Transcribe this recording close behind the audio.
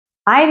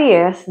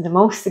IDS, the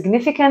most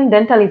significant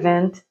dental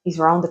event, is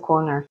around the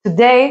corner.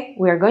 Today,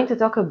 we are going to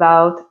talk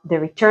about the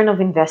return of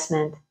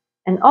investment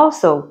and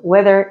also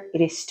whether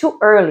it is too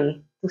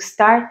early to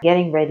start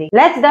getting ready.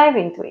 Let's dive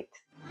into it.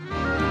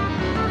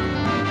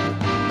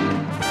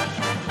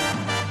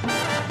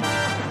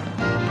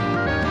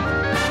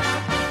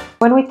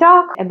 When we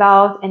talk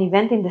about an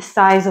event in the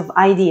size of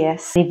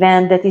IDS, an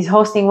event that is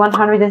hosting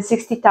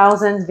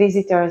 160,000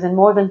 visitors and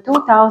more than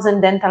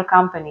 2,000 dental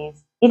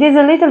companies, it is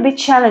a little bit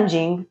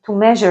challenging to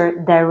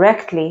measure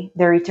directly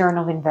the return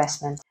of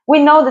investment.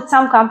 We know that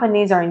some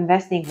companies are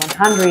investing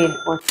 100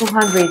 or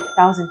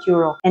 200,000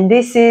 euro, and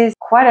this is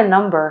quite a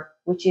number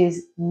which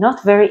is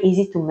not very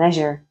easy to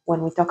measure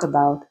when we talk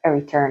about a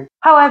return.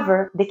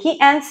 However, the key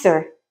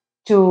answer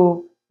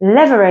to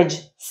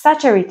leverage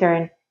such a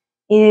return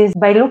is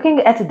by looking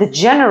at the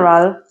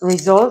general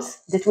results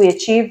that we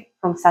achieve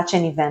from such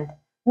an event,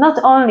 not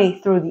only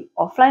through the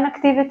offline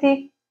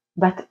activity,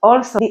 but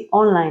also the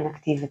online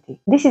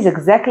activity. This is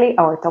exactly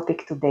our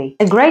topic today.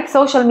 A great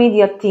social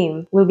media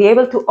team will be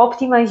able to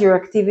optimize your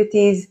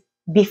activities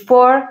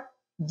before,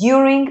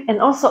 during,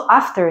 and also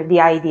after the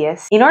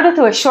IDS in order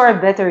to assure a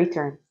better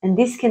return. And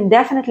this can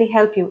definitely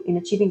help you in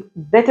achieving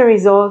better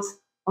results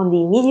on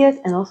the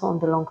immediate and also on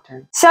the long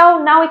term.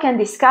 So now we can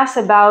discuss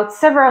about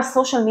several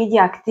social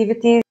media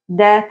activities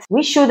that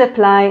we should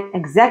apply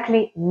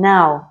exactly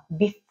now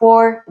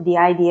before the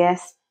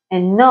IDS.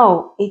 And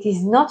no, it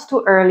is not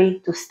too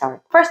early to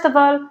start. First of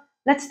all,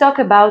 let's talk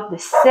about the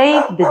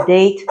save the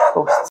date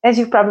posts. As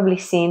you've probably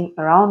seen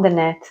around the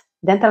net,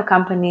 dental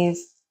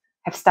companies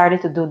have started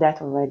to do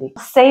that already.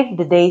 Save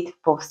the date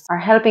posts are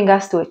helping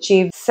us to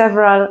achieve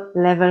several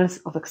levels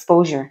of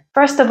exposure.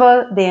 First of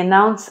all, they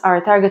announce our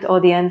target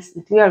audience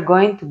that we are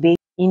going to be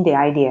in the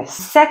IDS.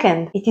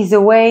 Second, it is a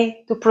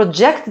way to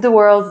project the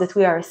world that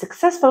we are a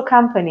successful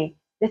company,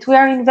 that we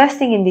are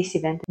investing in this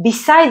event.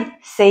 Besides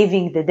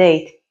saving the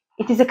date,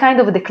 it is a kind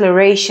of a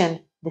declaration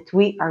that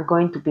we are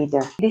going to be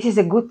there. This is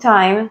a good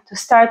time to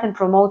start and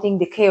promoting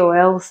the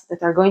KOLs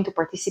that are going to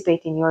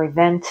participate in your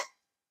event,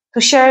 to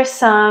share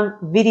some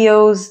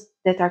videos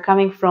that are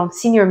coming from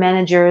senior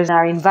managers and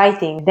are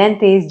inviting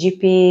dentists,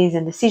 GPs,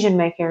 and decision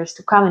makers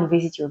to come and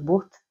visit your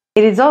booth.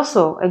 It is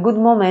also a good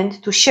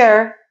moment to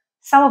share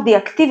some of the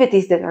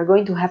activities that are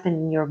going to happen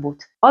in your booth.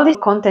 All this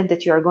content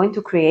that you are going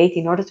to create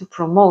in order to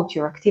promote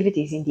your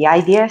activities in the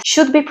IDS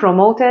should be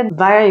promoted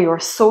via your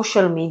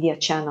social media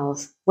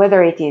channels,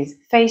 whether it is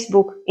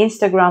Facebook,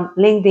 Instagram,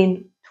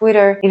 LinkedIn,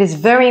 Twitter. It is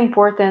very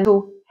important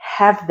to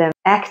have them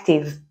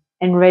active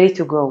and ready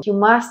to go. You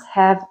must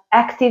have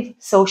active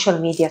social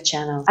media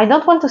channels. I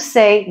don't want to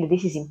say that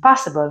this is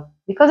impossible,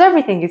 because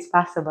everything is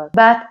possible,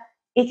 but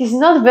it is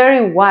not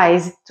very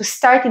wise to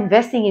start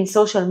investing in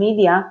social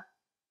media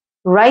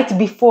right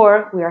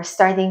before we are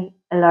starting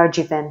a large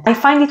event. I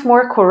find it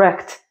more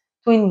correct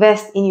to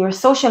invest in your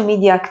social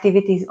media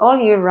activities all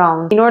year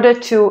round in order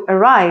to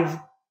arrive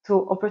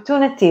to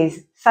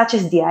opportunities such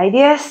as the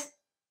IDS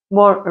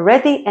more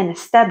ready and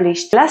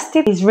established. Last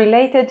tip is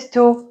related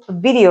to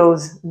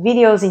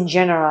videos in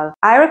general.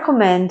 I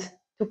recommend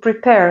to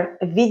prepare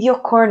a video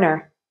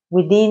corner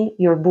within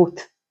your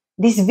booth.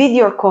 This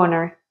video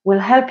corner will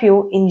help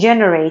you in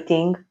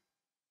generating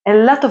a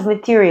lot of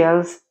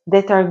materials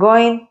that are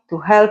going to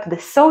help the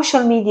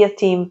social media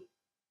team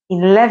in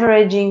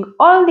leveraging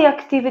all the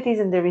activities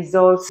and the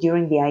results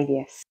during the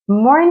IDS.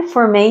 More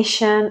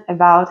information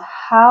about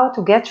how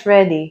to get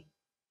ready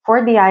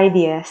for the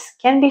IDS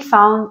can be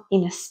found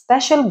in a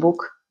special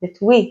book that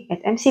we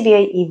at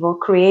mcbaevo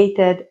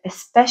created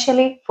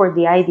especially for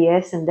the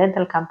IDS and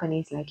dental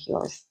companies like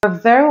yours. You're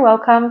very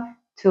welcome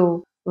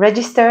to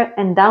register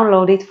and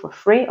download it for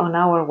free on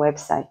our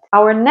website.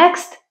 Our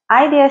next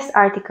IDS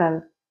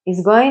article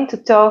is going to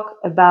talk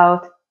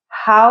about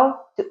how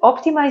to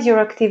optimize your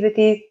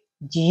activity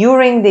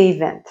during the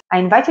event. I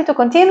invite you to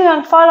continue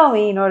and follow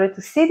me in order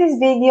to see this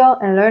video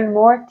and learn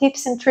more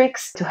tips and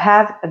tricks to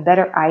have a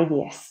better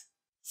IDS.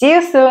 See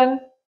you soon!